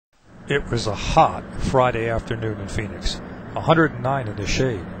It was a hot Friday afternoon in Phoenix, 109 in the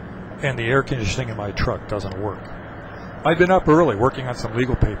shade, and the air conditioning in my truck doesn't work. I'd been up early working on some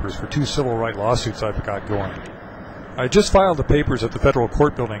legal papers for 2 civil rights lawsuits I've got going. I had just filed the papers at the federal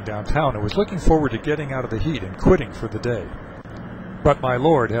court building downtown and was looking forward to getting out of the heat and quitting for the day. But my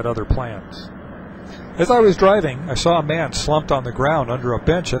Lord had other plans. As I was driving, I saw a man slumped on the ground under a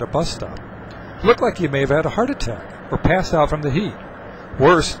bench at a bus stop. It looked like he may have had a heart attack or passed out from the heat.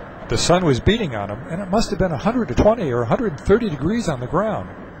 Worse, the sun was beating on him, and it must have been 120 or 130 degrees on the ground.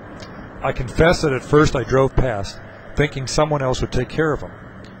 I confess that at first I drove past, thinking someone else would take care of him.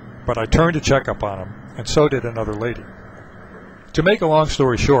 But I turned to check up on him, and so did another lady. To make a long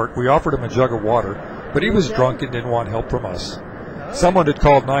story short, we offered him a jug of water, but he was drunk and didn't want help from us. Someone had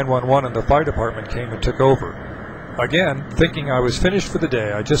called 911 and the fire department came and took over. Again, thinking I was finished for the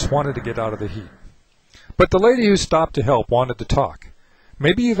day, I just wanted to get out of the heat. But the lady who stopped to help wanted to talk.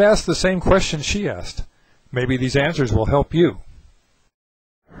 Maybe you've asked the same question she asked. Maybe these answers will help you.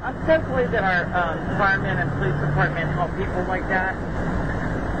 I'm so glad that our firemen and police department help people like that.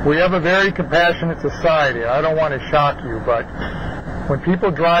 We have a very compassionate society. I don't want to shock you, but when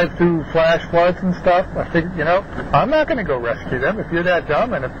people drive through flash floods and stuff, I think, I'm not going to go rescue them if you're that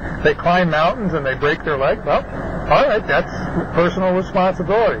dumb. And if they climb mountains and they break their leg, well, all right, that's personal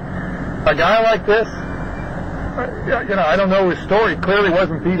responsibility. A guy like this, I don't know his story. Clearly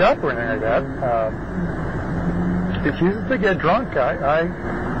wasn't beat up or anything like that. He chooses to get drunk.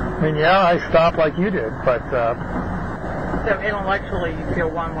 I stopped like you did, but... So intellectually you feel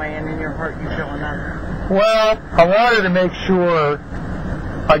one way, and in your heart you feel another. Well, I wanted to make sure,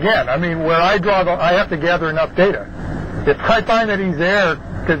 again, where I draw I have to gather enough data. If I find that he's there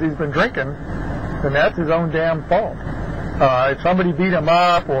because he's been drinking, then that's his own damn fault. If somebody beat him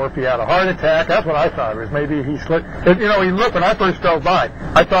up, or if he had a heart attack, that's what I thought. It was maybe he slipped. He looked, when I first drove by,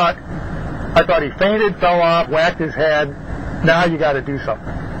 I thought he fainted, fell off, whacked his head. Now you got to do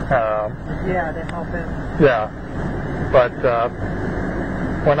something. Yeah, to help him. Yeah. But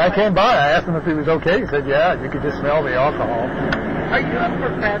when I came by, I asked him if he was okay. He said, yeah, you could just smell the alcohol. Are you a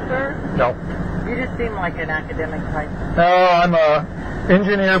professor? No. You just seem like an academic type. No, I'm an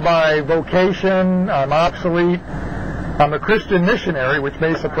engineer by vocation. I'm obsolete. I'm a Christian missionary, which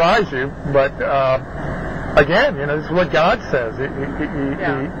may surprise you. But, again, this is what God says.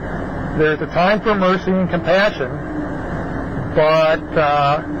 There's a time for mercy and compassion. But,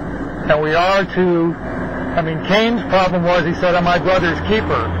 and we are to... Cain's problem was he said, I'm my brother's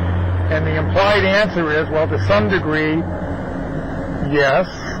keeper. And the implied answer is, well, to some degree, yes,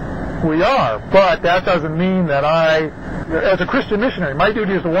 we are. But that doesn't mean that as a Christian missionary, my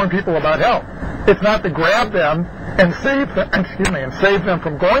duty is to warn people about hell. It's not to grab them and save them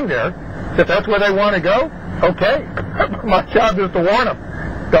from going there. If that's where they want to go, okay. My job is to warn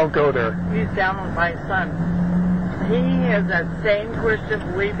them. Don't go there. He's down with my son. He has that same Christian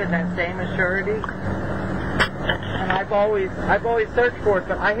belief and that same assurity. And I've always searched for it,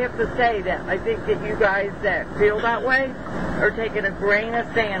 but I have to say that I think that you guys that feel that way are taking a grain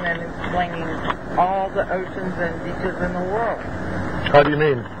of sand and explaining all the oceans and beaches in the world. How do you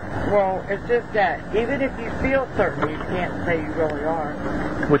mean? Well, it's just that even if you feel certain, you can't say you really are.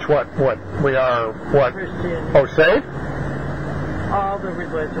 Which what? What? We are what? Christian. Oh, saved? All the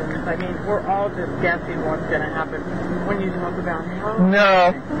religions. We're all just guessing what's going to happen when you talk about hell.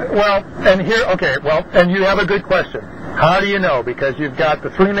 No. Well, and you have a good question. How do you know? Because you've got the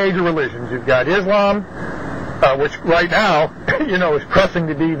 3 major religions. You've got Islam, which right now, is pressing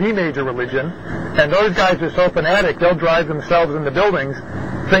to be the major religion. And those guys are so fanatic, they'll drive themselves into buildings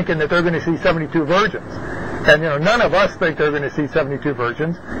thinking that they're going to see 72 virgins. And, none of us think they're going to see 72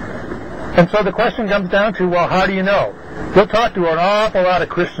 virgins. And so the question comes down to, well, how do you know? We'll talk to an awful lot of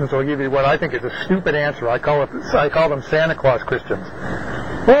Christians who will give you what I think is a stupid answer. I call them Santa Claus Christians.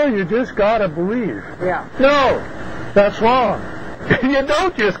 Well, you just got to believe. Yeah. No, that's wrong. You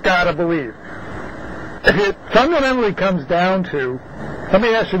don't just got to believe. It fundamentally comes down to, let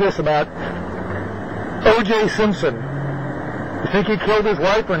me ask you this about O.J. Simpson. You think he killed his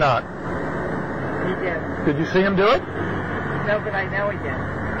wife or not? He did. Did you see him do it? No, but I know he did.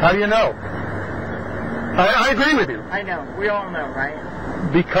 How do you know? I agree with you. I know. We all know, right?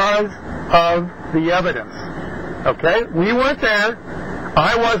 Because of the evidence. Okay? We weren't there.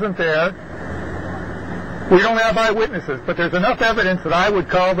 I wasn't there. We don't have eyewitnesses, but there's enough evidence that I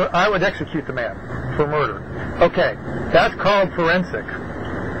would execute the man for murder. Okay. That's called forensic.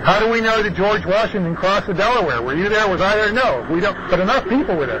 How do we know that George Washington crossed the Delaware? Were you there? Was I there? No. We don't. But enough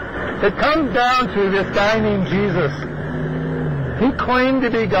people were there. It comes down to this guy named Jesus. He claimed to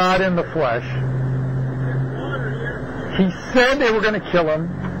be God in the flesh. He said they were going to kill him.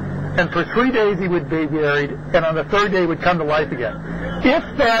 and for 3 days he would be buried, and on the third day he would come to life again. If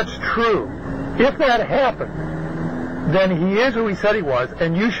that's true, if that happened, then he is who he said he was,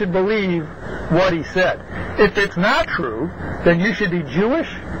 and you should believe what he said. If it's not true, then you should be Jewish,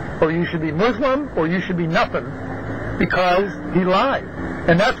 or you should be Muslim, or you should be nothing, because he lied.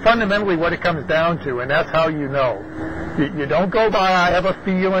 And that's fundamentally what it comes down to, and that's how you know. You don't go by, I have a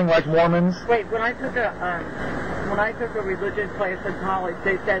feeling, like Mormons. Wait, when I took a religion class in college,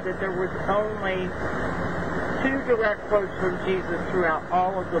 they said that there was only 2 direct quotes from Jesus throughout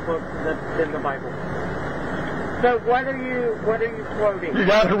all of the books that's in the Bible. So what are you quoting? You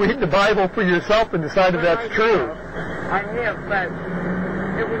got to read the Bible for yourself and decide if that's true. I have, but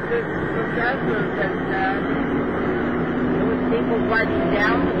it was this professor that said it was people writing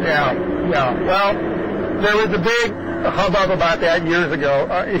down the Bible. Yeah. Well, there was a big hubbub about that years ago.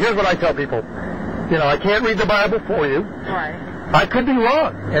 Here's what I tell people. I can't read the Bible for you. Right. I could be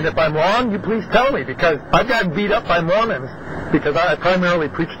wrong, and if I'm wrong, you please tell me, because I've gotten beat up by Mormons, because I primarily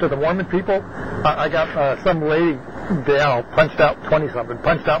preach to the Mormon people. I got some lady, Dale, punched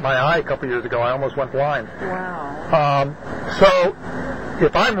out my eye a couple years ago. I almost went blind. Wow. So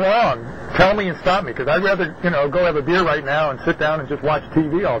if I'm wrong, tell me and stop me, because I'd rather, go have a beer right now and sit down and just watch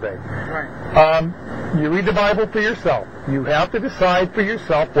TV all day. Right. You read the Bible for yourself. You have to decide for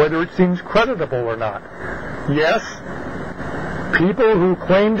yourself whether it seems creditable or not. Yes, people who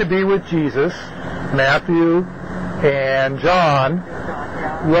claim to be with Jesus, Matthew and John,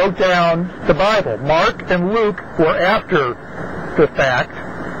 wrote down the Bible. Mark and Luke were after the fact.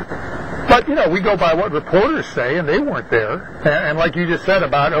 But, we go by what reporters say, and they weren't there. And like you just said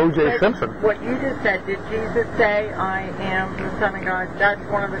about O.J. Simpson. What you just said, did Jesus say, I am the Son of God? That's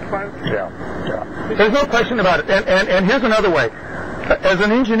one of the quotes? Yeah. There's no question about it. And here's another way. As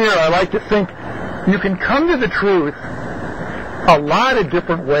an engineer, I like to think you can come to the truth a lot of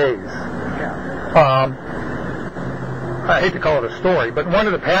different ways. Yeah. I hate to call it a story, but one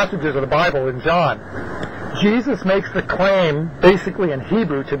of the passages of the Bible in John, Jesus makes the claim, basically in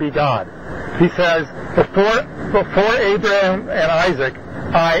Hebrew, to be God. He says, before Abraham and Isaac,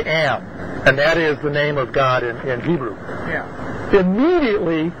 I am. And that is the name of God in Hebrew. Yeah.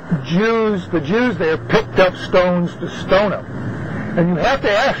 Immediately, the Jews there picked up stones to stone him. And you have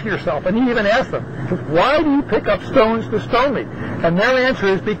to ask yourself, and he even asked them, why do you pick up stones to stone me? And their answer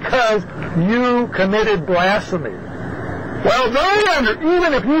is, because you committed blasphemy. Well,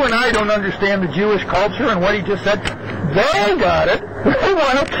 even if you and I don't understand the Jewish culture and what he just said, they got it. They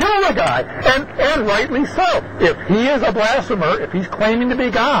want to kill the guy. And rightly so. If he is a blasphemer, if he's claiming to be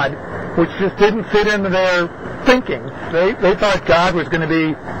God, which just didn't fit into their thinking, they thought God was going to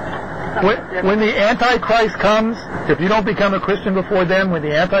be... When the Antichrist comes, if you don't become a Christian before then, when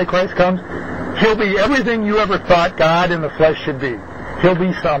the Antichrist comes, he'll be everything you ever thought God in the flesh should be. He'll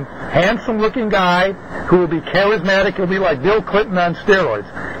be some handsome-looking guy who will be charismatic. He'll be like Bill Clinton on steroids.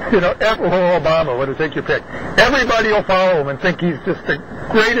 Or Obama, whatever, take your pick. Everybody will follow him and think he's just the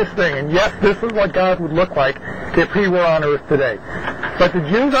greatest thing. And yes, this is what God would look like if he were on earth today. But the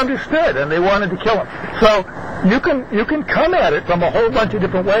Jews understood, and they wanted to kill him. So you can come at it from a whole bunch of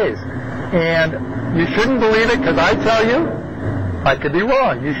different ways. And you shouldn't believe it because I tell you, I could be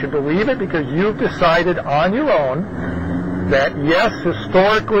wrong. You should believe it because you've decided on your own that, yes,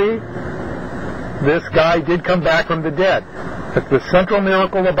 historically, this guy did come back from the dead. It's the central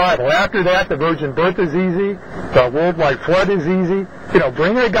miracle of the Bible. After that, the virgin birth is easy. The worldwide flood is easy.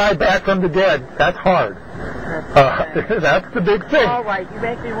 Bringing a guy back from the dead, that's hard. That's the big thing. All right, you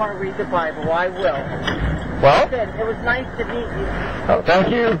make me want to read the Bible. I will. Well, It was nice to meet you. Oh, thank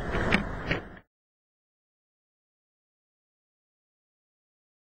you.